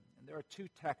There are two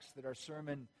texts that our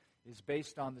sermon is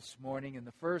based on this morning, and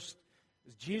the first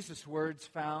is Jesus' words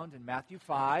found in Matthew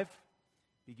 5,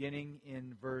 beginning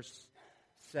in verse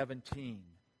 17.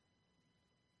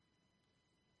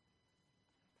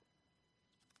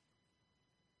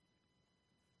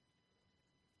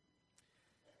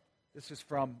 This is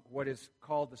from what is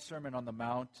called the Sermon on the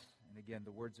Mount, and again,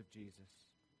 the words of Jesus.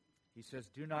 He says,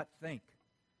 "Do not think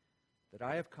that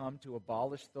I have come to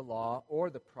abolish the law or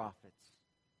the prophets.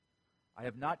 I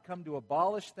have not come to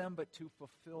abolish them, but to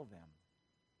fulfill them.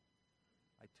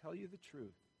 I tell you the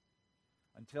truth.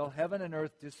 Until heaven and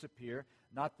earth disappear,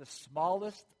 not the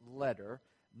smallest letter,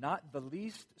 not the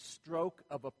least stroke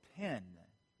of a pen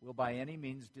will by any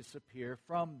means disappear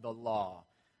from the law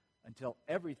until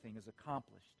everything is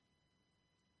accomplished.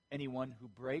 Anyone who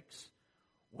breaks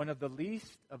one of the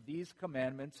least of these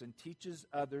commandments and teaches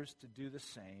others to do the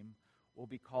same will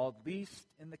be called least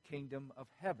in the kingdom of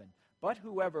heaven. But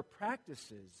whoever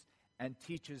practices and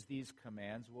teaches these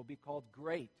commands will be called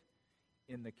great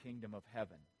in the kingdom of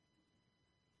heaven.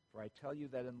 For I tell you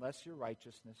that unless your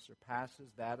righteousness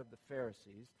surpasses that of the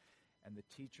Pharisees and the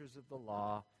teachers of the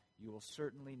law, you will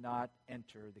certainly not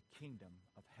enter the kingdom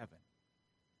of heaven."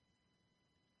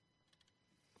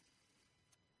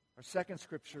 Our second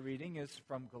scripture reading is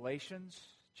from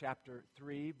Galatians chapter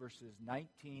 3, verses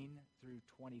 19 through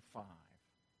 25.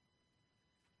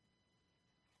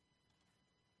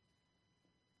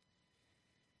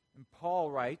 And Paul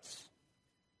writes,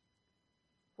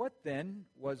 "What then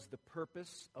was the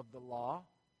purpose of the law?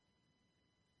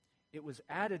 It was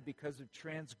added because of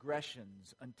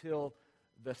transgressions until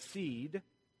the seed,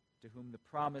 to whom the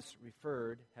promise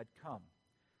referred, had come.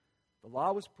 The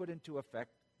law was put into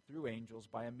effect through angels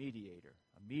by a mediator.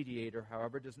 A mediator,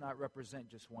 however, does not represent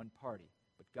just one party,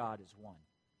 but God is one.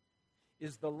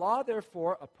 Is the law,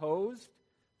 therefore, opposed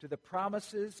to the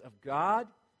promises of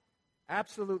God?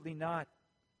 Absolutely not.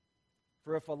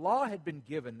 For if a law had been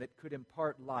given that could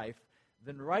impart life,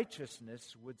 then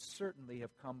righteousness would certainly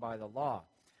have come by the law.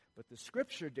 But the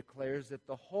Scripture declares that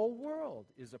the whole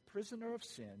world is a prisoner of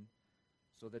sin,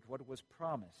 so that what was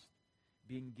promised,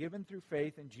 being given through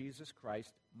faith in Jesus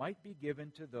Christ, might be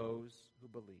given to those who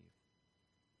believe.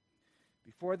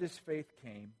 Before this faith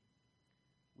came,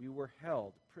 we were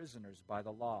held prisoners by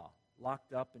the law,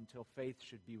 locked up until faith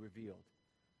should be revealed.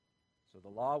 So the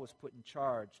law was put in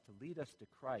charge to lead us to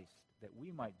Christ, that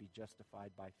we might be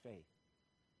justified by faith.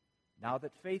 Now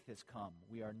that faith has come,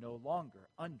 we are no longer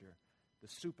under the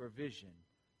supervision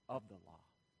of the law."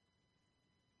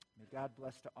 May God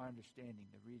bless to our understanding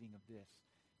the reading of this,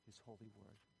 His holy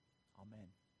word.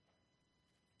 Amen.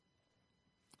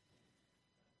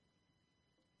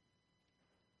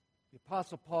 The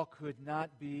Apostle Paul could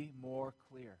not be more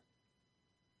clear.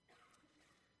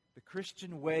 The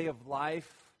Christian way of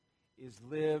life is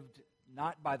lived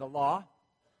not by the law,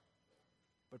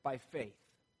 but by faith.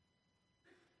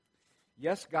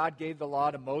 Yes, God gave the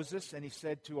law to Moses, and he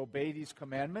said to obey these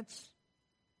commandments.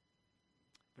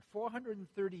 But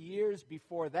 430 years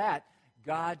before that,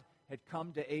 God had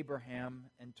come to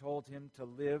Abraham and told him to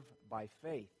live by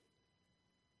faith.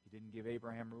 He didn't give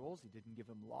Abraham rules. He didn't give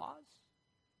him laws.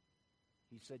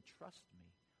 He said, "Trust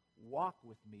me. Walk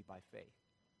with me by faith."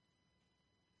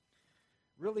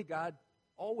 Really, God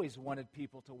always wanted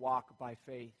people to walk by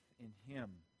faith in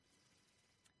him.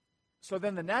 So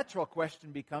then the natural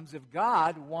question becomes, if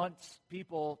God wants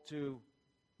people to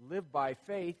live by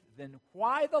faith, then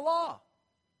why the law?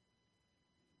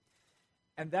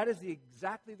 And that is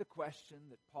exactly the question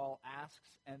that Paul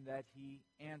asks and that he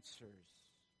answers.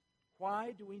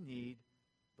 Why do we need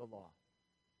the law?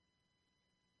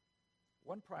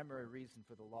 One primary reason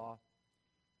for the law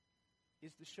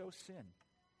is to show sin.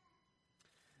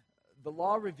 The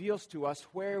law reveals to us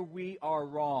where we are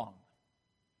wrong.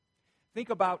 Think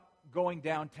about going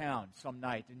downtown some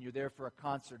night, and you're there for a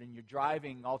concert, and you're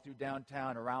driving all through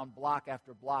downtown, around block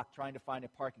after block, trying to find a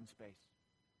parking space.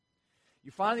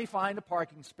 You finally find a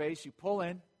parking space, you pull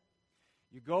in,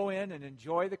 you go in and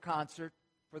enjoy the concert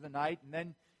for the night, and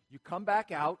then you come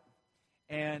back out,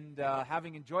 and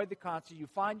having enjoyed the concert, you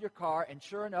find your car, and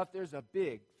sure enough, there's a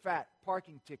big, fat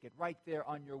parking ticket right there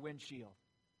on your windshield.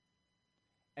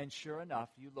 And sure enough,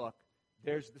 you look,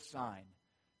 there's the sign.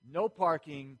 No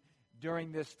parking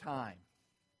during this time.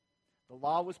 The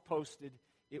law was posted.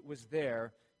 It was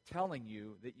there telling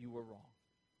you that you were wrong.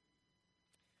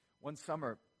 One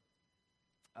summer,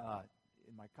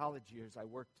 in my college years, I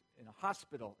worked in a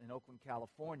hospital in Oakland,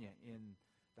 California, in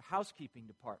the housekeeping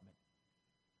department.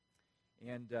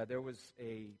 And there was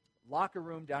a locker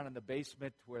room down in the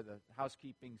basement where the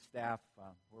housekeeping staff,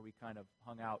 where we kind of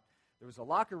hung out. There was a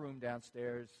locker room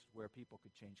downstairs where people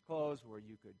could change clothes, where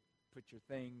you could put your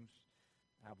things,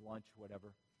 have lunch,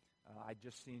 whatever. I'd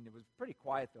just seen, it was pretty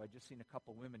quiet though, I'd just seen a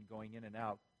couple women going in and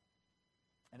out.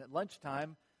 And at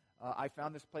lunchtime, I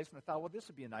found this place and I thought, well, this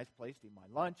would be a nice place to eat my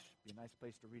lunch, be a nice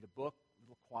place to read a book, a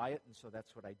little quiet, and so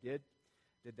that's what I did.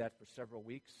 Did that for several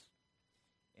weeks.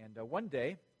 And one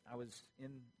day, I was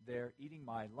in there eating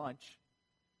my lunch,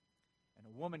 and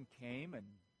a woman came and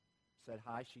said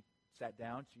hi. She sat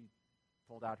down, she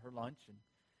pulled out her lunch, and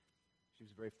she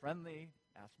was very friendly,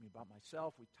 asked me about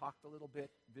myself. We talked a little bit,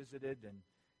 visited, and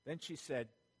then she said,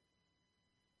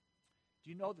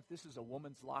 "Do you know that this is a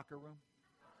woman's locker room?"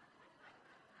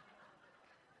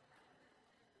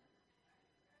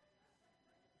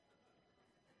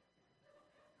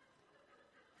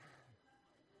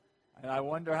 And I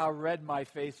wonder how red my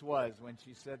face was when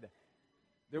she said that.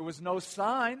 There was no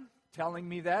sign telling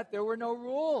me that. There were no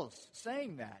rules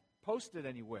saying that, posted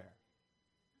anywhere.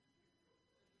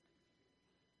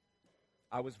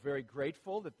 I was very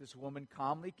grateful that this woman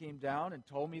calmly came down and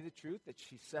told me the truth, that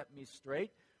she set me straight.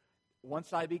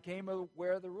 Once I became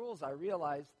aware of the rules, I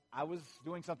realized I was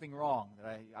doing something wrong,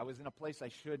 that I was in a place I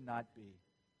should not be.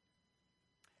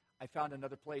 I found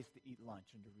another place to eat lunch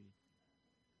and to read.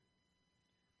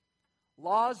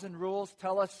 Laws and rules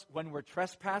tell us when we're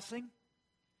trespassing.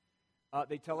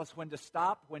 They tell us when to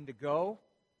stop, when to go.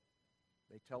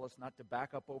 They tell us not to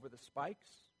back up over the spikes.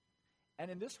 And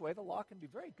in this way, the law can be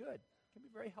very good, can be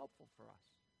very helpful for us.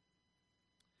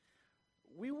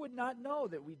 We would not know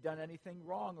that we'd done anything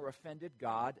wrong or offended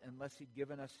God unless He'd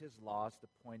given us His laws to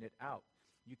point it out.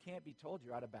 You can't be told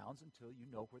you're out of bounds until you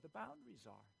know where the boundaries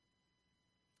are.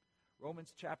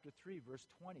 Romans chapter 3, verse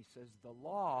 20 says, the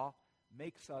law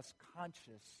makes us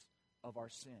conscious of our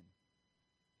sin.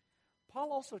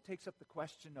 Paul also takes up the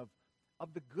question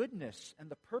of the goodness and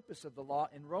the purpose of the law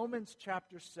in Romans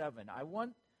chapter 7. I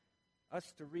want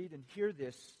us to read and hear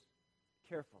this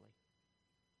carefully.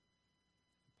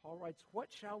 Paul writes, "What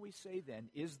shall we say then?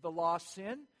 Is the law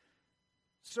sin?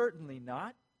 Certainly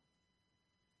not.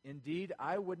 Indeed,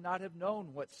 I would not have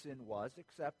known what sin was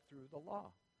except through the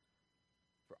law.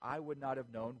 For I would not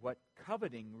have known what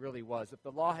coveting really was if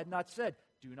the law had not said,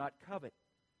 'Do not covet.'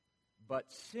 But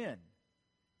sin,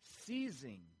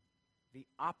 seizing the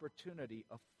opportunity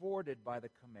afforded by the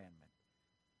commandment,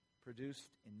 produced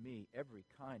in me every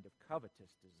kind of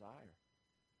covetous desire.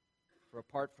 For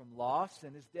apart from law,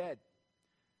 sin is dead.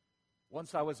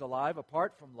 Once I was alive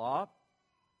apart from law,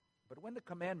 but when the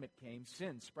commandment came,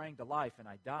 sin sprang to life and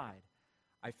I died.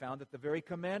 I found that the very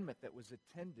commandment that was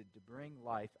intended to bring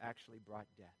life actually brought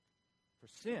death. For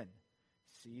sin,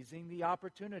 seizing the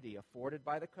opportunity afforded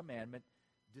by the commandment,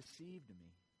 deceived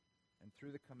me, and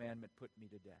through the commandment put me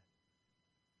to death.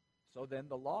 So then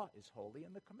the law is holy,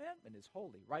 and the commandment is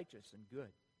holy, righteous, and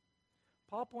good."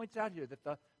 Paul points out here that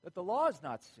the law is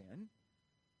not sin,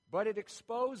 but it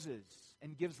exposes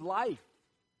and gives life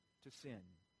to sin.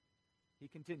 He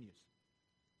continues,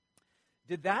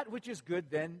 "Did that which is good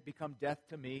then become death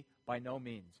to me? By no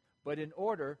means. But in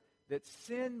order that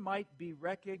sin might be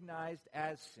recognized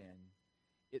as sin,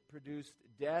 it produced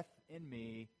death in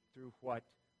me through what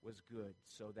was good,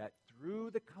 so that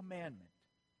through the commandment,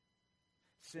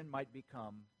 sin might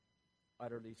become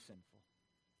utterly sinful.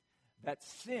 That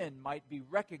sin might be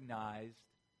recognized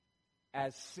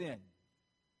as sin."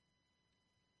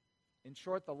 In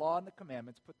short, the law and the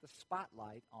commandments put the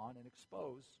spotlight on and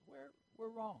expose where we're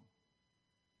wrong.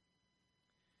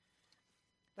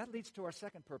 That leads to our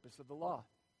second purpose of the law,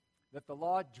 that the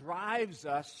law drives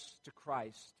us to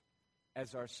Christ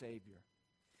as our Savior.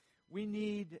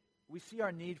 We see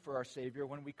our need for our Savior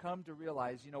when we come to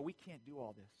realize, we can't do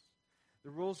all this.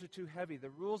 The rules are too heavy. The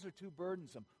rules are too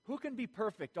burdensome. Who can be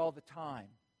perfect all the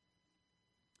time?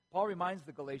 Paul reminds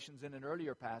the Galatians in an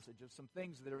earlier passage of some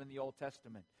things that are in the Old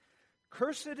Testament.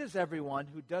 "Cursed is everyone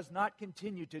who does not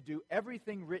continue to do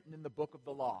everything written in the book of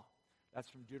the law." That's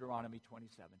from Deuteronomy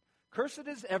 27. "Cursed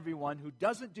is everyone who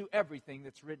doesn't do everything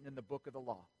that's written in the book of the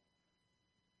law."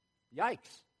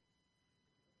 Yikes.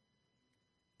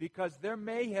 Because there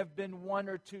may have been one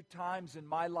or two times in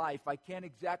my life, I can't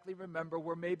exactly remember,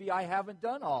 where maybe I haven't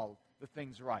done all the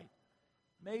things right.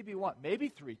 Maybe one, maybe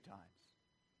 3 times.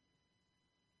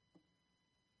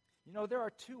 There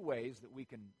are 2 ways that we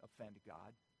can offend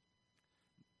God.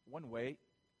 One way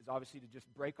is obviously to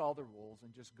just break all the rules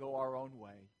and just go our own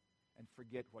way and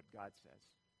forget what God says.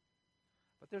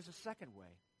 But there's a second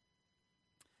way.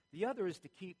 The other is to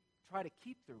try to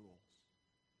keep the rules.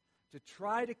 To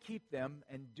try to keep them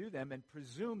and do them and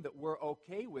presume that we're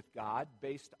okay with God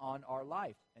based on our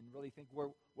life and really think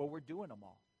we're doing them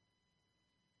all.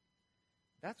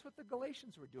 That's what the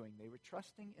Galatians were doing. They were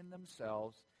trusting in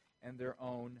themselves and their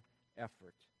own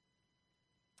effort.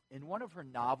 In one of her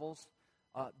novels,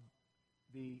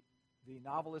 the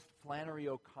novelist Flannery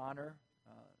O'Connor,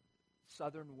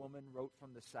 Southern woman, wrote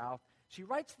from the South. She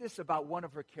writes this about one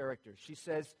of her characters. She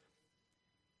says,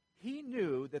 "He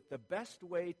knew that the best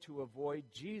way to avoid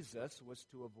Jesus was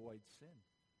to avoid sin."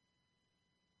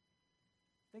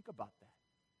 Think about that.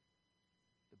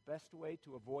 The best way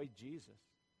to avoid Jesus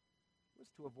was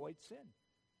to avoid sin.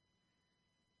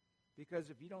 Because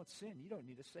if you don't sin, you don't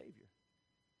need a Savior.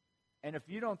 And if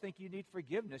you don't think you need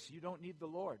forgiveness, you don't need the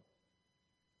Lord.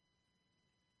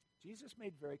 Jesus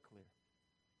made very clear.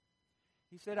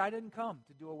 He said, I didn't come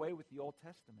to do away with the Old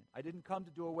Testament. I didn't come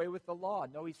to do away with the law.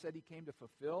 No, he said he came to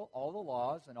fulfill all the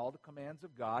laws and all the commands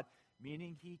of God,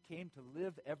 meaning he came to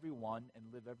live every one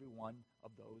and live every one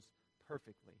of those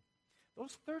perfectly.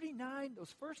 Those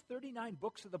first 39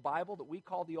 books of the Bible that we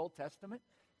call the Old Testament,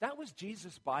 that was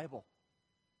Jesus' Bible.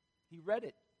 He read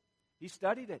it. He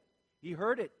studied it. He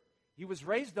heard it. He was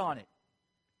raised on it.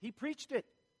 He preached it.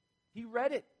 He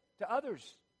read it to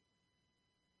others.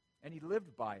 And he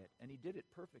lived by it, and he did it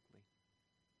perfectly.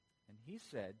 And he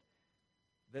said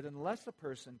that unless a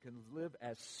person can live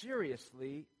as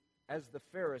seriously as the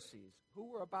Pharisees,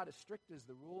 who were about as strict as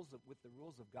with the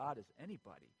rules of God as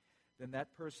anybody, then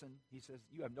that person, he says,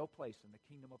 you have no place in the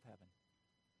kingdom of heaven.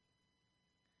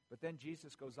 But then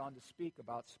Jesus goes on to speak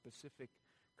about specific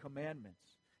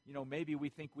commandments. You know, maybe we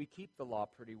think we keep the law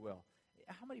pretty well.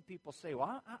 How many people say,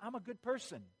 well, I'm a good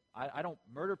person. I don't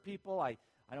murder people. I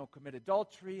don't commit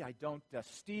adultery. I don't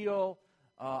steal.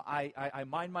 I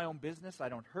mind my own business. I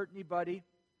don't hurt anybody.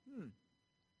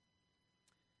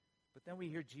 But then we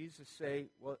hear Jesus say,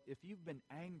 well, if you've been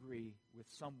angry with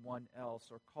someone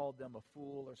else or called them a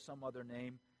fool or some other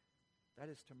name, that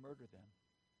is to murder them.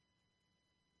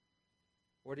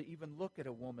 Or to even look at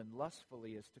a woman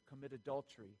lustfully is to commit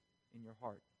adultery in your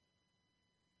heart.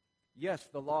 Yes,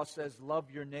 the law says love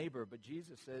your neighbor, but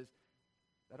Jesus says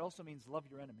that also means love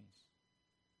your enemies,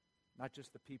 not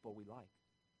just the people we like.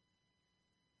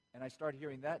 And I start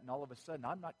hearing that, and all of a sudden,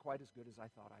 I'm not quite as good as I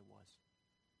thought I was.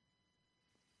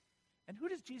 And who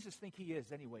does Jesus think he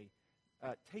is anyway,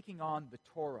 taking on the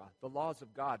Torah, the laws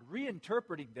of God,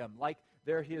 reinterpreting them like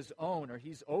they're his own or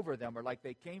he's over them or like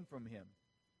they came from him?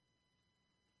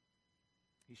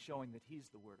 He's showing that he's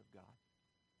the Word of God.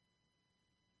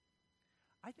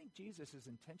 I think Jesus is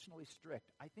intentionally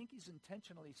strict. I think he's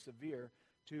intentionally severe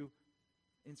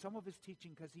in some of his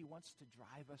teaching because he wants to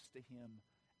drive us to him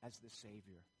as the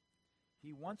Savior.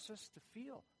 He wants us to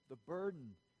feel the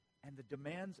burden and the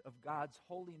demands of God's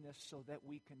holiness so that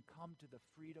we can come to the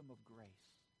freedom of grace.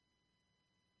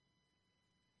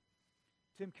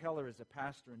 Tim Keller is a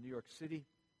pastor in New York City.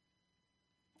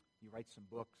 He writes some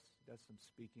books, does some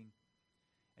speaking.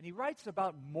 And he writes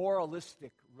about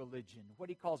moralistic religion, what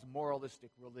he calls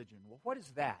moralistic religion. Well, what is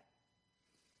that?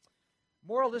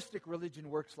 Moralistic religion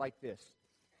works like this.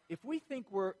 If we think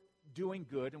we're doing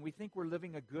good and we think we're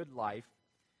living a good life,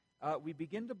 we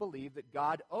begin to believe that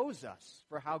God owes us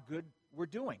for how good we're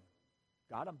doing.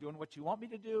 God, I'm doing what you want me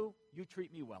to do. You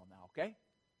treat me well now, okay?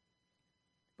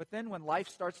 But then when life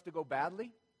starts to go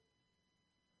badly,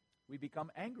 we become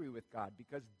angry with God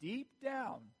because deep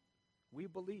down we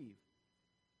believe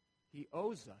he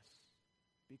owes us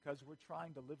because we're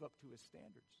trying to live up to his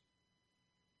standards.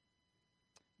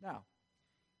 Now,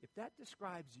 if that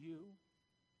describes you,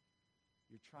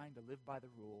 you're trying to live by the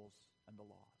rules and the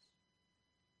laws.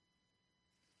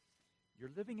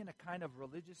 You're living in a kind of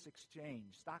religious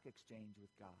exchange, stock exchange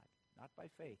with God, not by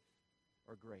faith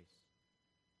or grace.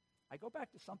 I go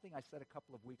back to something I said a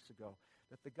couple of weeks ago,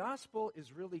 that the gospel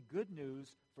is really good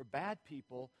news for bad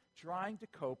people trying to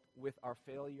cope with our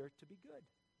failure to be good.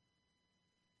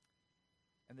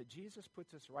 And that Jesus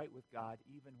puts us right with God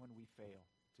even when we fail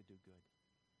to do good.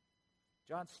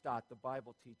 John Stott, the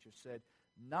Bible teacher, said,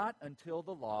 not until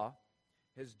the law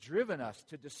has driven us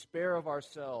to despair of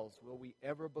ourselves will we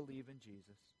ever believe in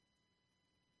Jesus.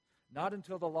 Not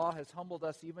until the law has humbled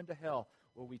us even to hell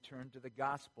will we turn to the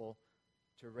gospel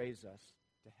to raise us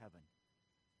to heaven.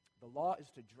 The law is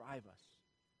to drive us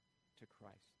to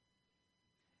Christ.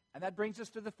 And that brings us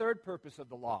to the third purpose of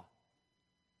the law.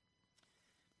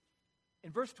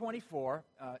 In verse 24,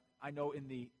 I know in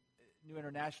the New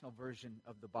International Version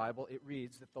of the Bible, it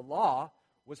reads that the law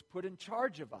was put in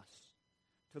charge of us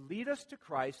to lead us to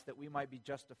Christ that we might be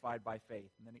justified by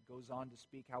faith. And then it goes on to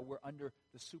speak how we're under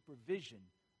the supervision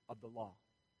of the law.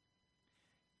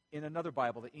 In another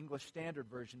Bible, the English Standard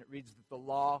Version, it reads that the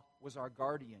law was our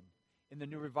guardian. In the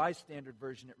New Revised Standard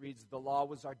Version, it reads the law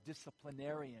was our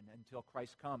disciplinarian until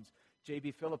Christ comes.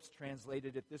 J.B. Phillips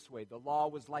translated it this way: the law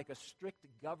was like a strict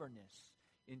governess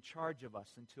in charge of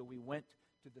us until we went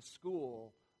to the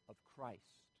school of Christ.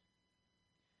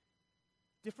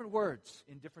 Different words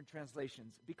in different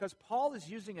translations, because Paul is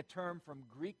using a term from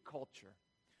Greek culture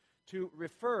to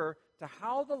refer to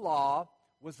how the law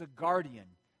was a guardian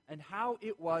and how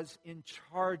it was in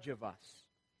charge of us.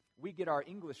 We get our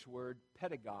English word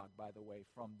pedagogue, by the way,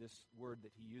 from this word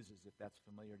that he uses, if that's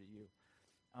familiar to you.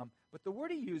 But the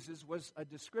word he uses was a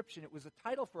description. It was a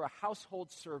title for a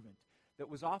household servant that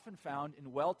was often found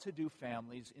in well-to-do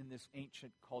families in this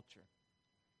ancient culture.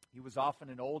 He was often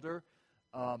an older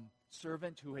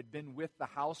servant who had been with the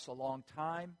house a long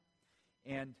time,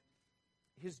 and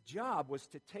his job was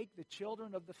to take the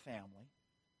children of the family,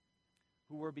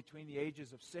 who were between the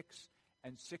ages of 6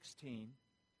 and 16,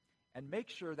 and make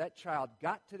sure that child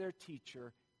got to their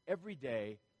teacher every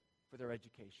day for their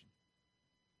education.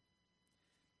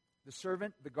 The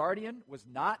servant, the guardian, was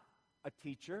not a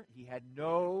teacher. He had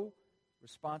no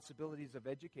responsibilities of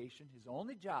education. His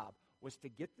only job was to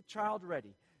get the child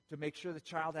ready, to make sure the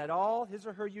child had all his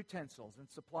or her utensils and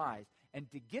supplies, and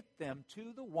to get them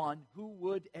to the one who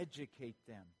would educate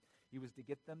them. He was to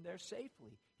get them there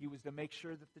safely. He was to make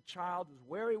sure that the child was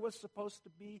where he was supposed to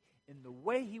be, in the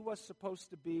way he was supposed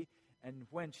to be, and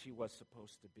when she was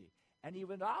supposed to be. And he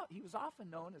was often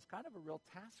known as kind of a real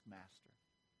taskmaster.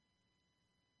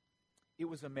 It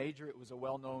was a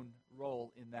well-known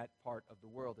role in that part of the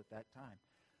world at that time.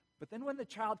 But then when the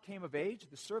child came of age,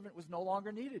 the servant was no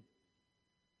longer needed.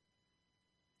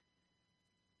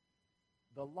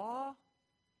 The law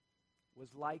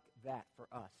was like that for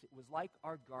us. It was like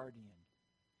our guardian.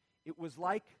 It was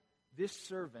like this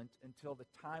servant until the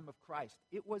time of Christ.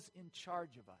 It was in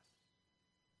charge of us.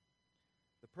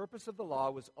 The purpose of the law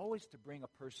was always to bring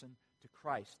a person to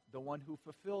Christ, the one who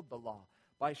fulfilled the law,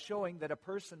 by showing that a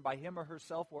person by him or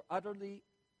herself were utterly,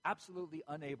 absolutely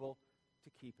unable to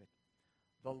keep it.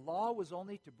 The law was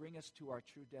only to bring us to our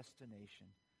true destination,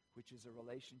 which is a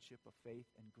relationship of faith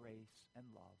and grace and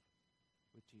love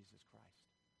with Jesus Christ.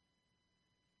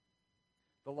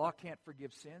 The law can't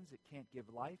forgive sins. It can't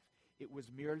give life. It was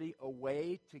merely a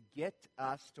way to get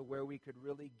us to where we could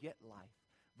really get life.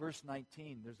 Verse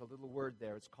 19, there's a little word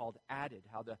there. It's called added,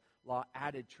 how the law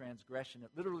added transgression.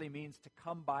 It literally means to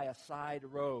come by a side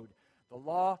road. The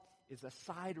law is a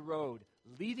side road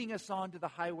leading us onto the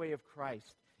highway of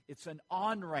Christ. It's an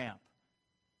on-ramp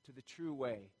to the true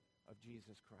way of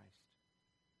Jesus Christ.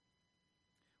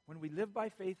 When we live by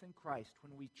faith in Christ,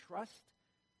 when we trust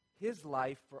his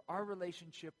life for our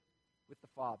relationship with the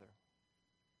Father,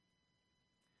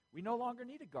 we no longer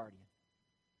need a guardian.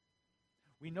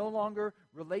 We no longer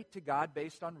relate to God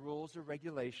based on rules or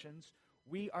regulations.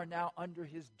 We are now under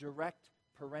his direct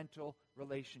parental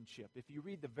relationship. If you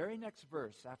read the very next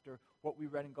verse after what we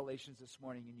read in Galatians this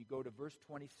morning, and you go to verse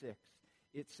 26,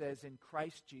 it says, "In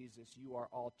Christ Jesus you are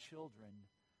all children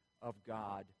of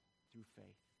God through faith."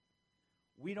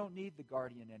 We don't need the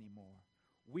guardian anymore.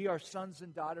 We are sons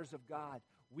and daughters of God.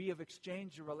 We have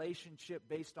exchanged a relationship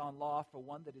based on law for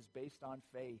one that is based on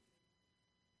faith,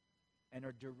 and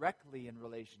are directly in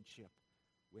relationship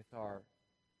with our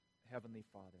Heavenly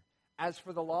Father. As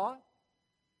for the law,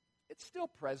 it's still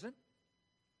present.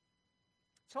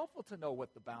 It's helpful to know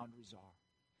what the boundaries are.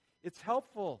 It's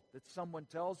helpful that someone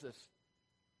tells us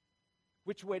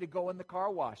which way to go in the car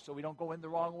wash so we don't go in the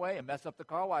wrong way and mess up the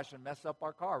car wash and mess up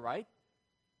our car, right?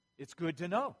 It's good to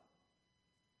know.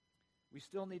 We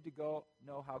still need to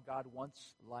know how God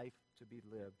wants life to be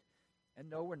lived. And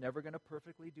no, we're never going to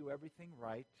perfectly do everything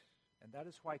right. And that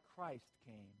is why Christ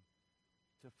came,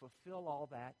 to fulfill all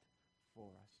that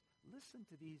for us. Listen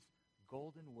to these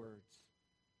golden words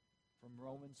from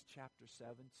Romans chapter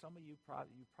 7. Some of you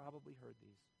probably heard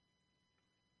these.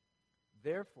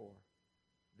 "Therefore,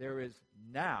 there is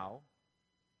now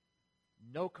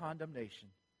no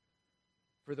condemnation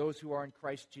for those who are in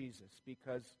Christ Jesus,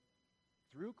 because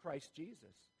through Christ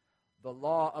Jesus, the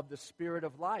law of the Spirit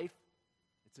of life,"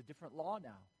 it's a different law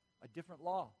now, a different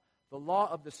law. "The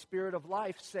law of the Spirit of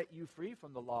life set you free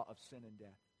from the law of sin and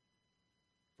death.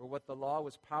 For what the law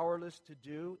was powerless to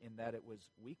do, in that it was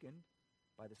weakened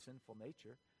by the sinful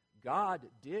nature,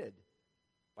 God did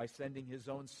by sending his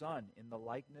own Son in the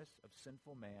likeness of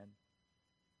sinful man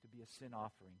to be a sin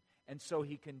offering. And so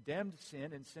he condemned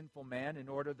sin and sinful man in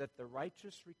order that the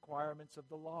righteous requirements of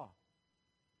the law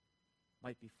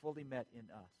might be fully met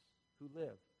in us, who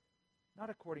live, not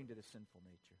according to the sinful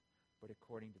nature, but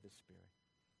according to the Spirit."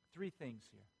 3 things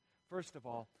here. First of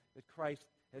all, that Christ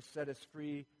has set us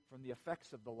free from the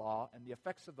effects of the law, and the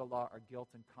effects of the law are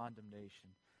guilt and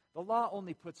condemnation. The law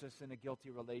only puts us in a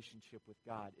guilty relationship with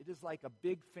God. It is like a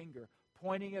big finger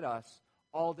pointing at us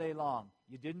all day long.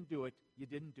 You didn't do it, you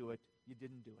didn't do it, you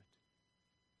didn't do it.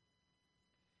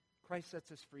 Christ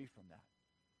sets us free from that.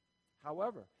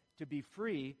 However, to be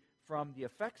free from the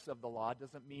effects of the law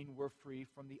doesn't mean we're free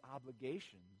from the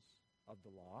obligations of the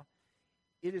law.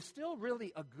 It is still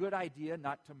really a good idea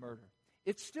not to murder.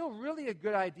 It's still really a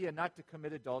good idea not to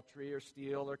commit adultery or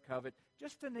steal or covet,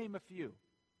 just to name a few.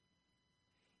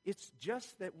 It's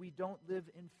just that we don't live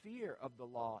in fear of the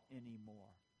law anymore.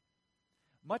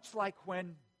 Much like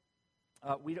we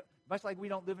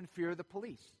don't live in fear of the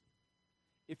police.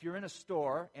 If you're in a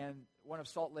store and one of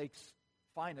Salt Lake's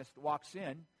finest walks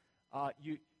in,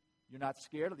 you're not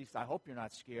scared. At least I hope you're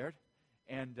not scared.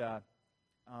 And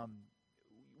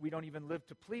we don't even live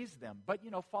to please them. But,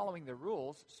 following the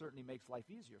rules certainly makes life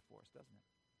easier for us, doesn't it?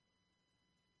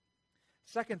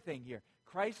 Second thing here,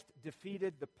 Christ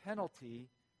defeated the penalty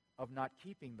of not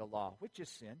keeping the law, which is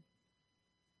sin.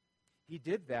 He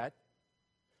did that.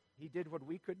 He did what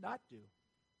we could not do,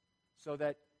 so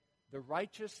that the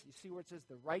righteous, you see where it says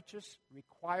the righteous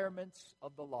requirements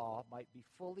of the law might be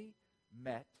fully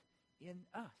met in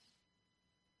us.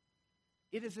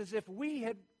 It is as if we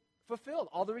had fulfilled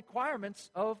all the requirements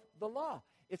of the law.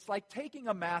 It's like taking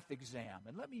a math exam.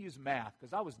 And let me use math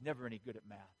because I was never any good at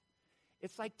math.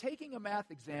 It's like taking a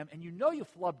math exam and you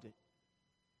flubbed it.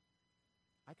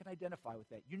 I can identify with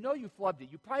that. You flubbed it.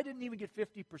 You probably didn't even get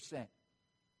 50%.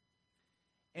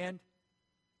 And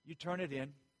you turn it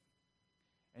in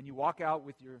and you walk out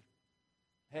with your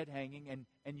head hanging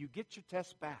and you get your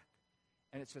test back.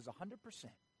 And it says 100%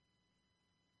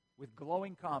 with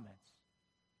glowing comments.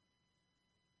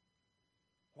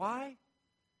 Why?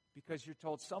 Because you're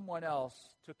told someone else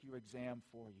took your exam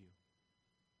for you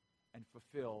and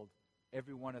fulfilled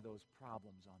every one of those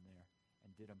problems on there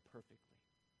and did them perfectly.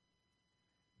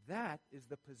 That is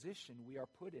the position we are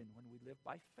put in when we live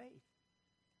by faith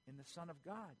in the Son of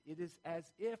God. It is as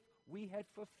if we had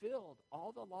fulfilled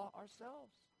all the law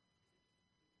ourselves.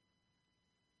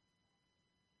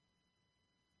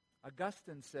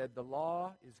 Augustine said, the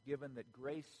law is given that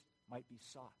grace might be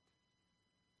sought,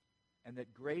 and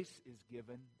that grace is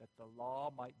given that the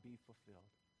law might be fulfilled.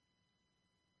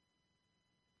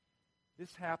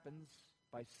 This happens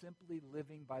by simply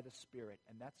living by the Spirit,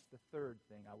 and that's the third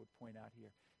thing I would point out here.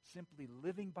 Simply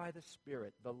living by the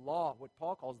Spirit, the law, what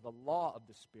Paul calls the law of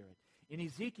the Spirit. In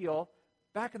Ezekiel,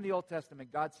 back in the Old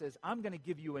Testament, God says, I'm going to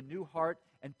give you a new heart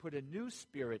and put a new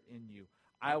spirit in you.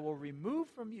 I will remove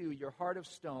from you your heart of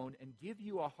stone and give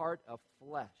you a heart of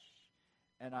flesh,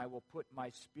 and I will put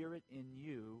my spirit in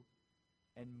you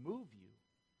and move you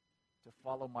to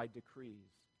follow my decrees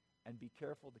and be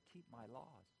careful to keep my laws.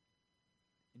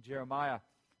 In Jeremiah,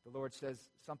 the Lord says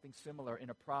something similar in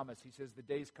a promise. He says, the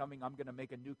day's coming, I'm going to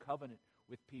make a new covenant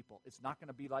with people. It's not going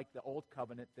to be like the old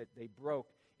covenant that they broke.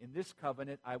 In this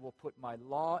covenant, I will put my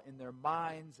law in their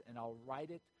minds and I'll write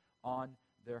it on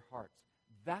their hearts.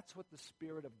 That's what the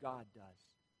Spirit of God does.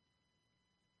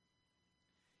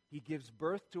 He gives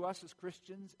birth to us as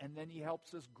Christians, and then he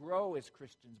helps us grow as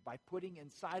Christians by putting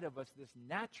inside of us this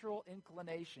natural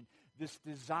inclination, this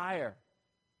desire.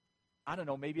 I don't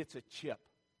know, maybe it's a chip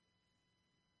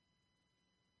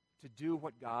to do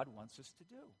what God wants us to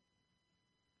do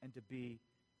and to be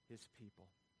his people.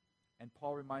 And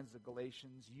Paul reminds the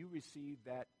Galatians, you receive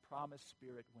that promised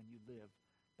Spirit when you live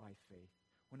by faith.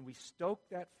 When we stoke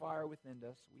that fire within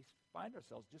us, we find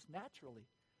ourselves just naturally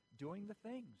doing the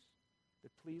things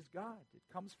that please God. It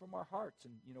comes from our hearts,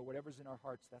 and whatever's in our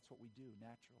hearts, that's what we do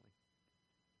naturally.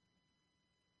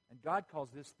 And God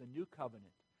calls this the new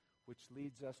covenant, which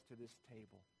leads us to this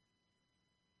table.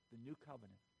 The new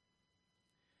covenant.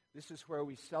 This is where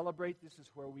we celebrate. This is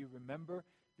where we remember.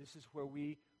 This is where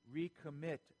we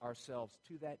recommit ourselves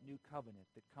to that new covenant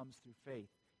that comes through faith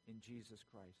in Jesus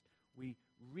Christ. We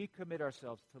recommit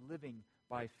ourselves to living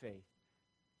by faith,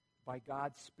 by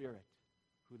God's Spirit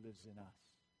who lives in us.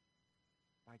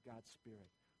 By God's Spirit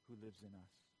who lives in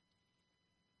us.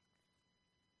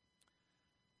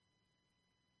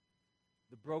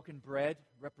 The broken bread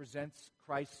represents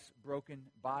Christ's broken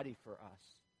body for us.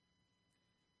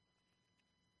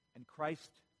 And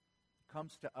Christ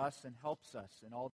comes to us and helps us in all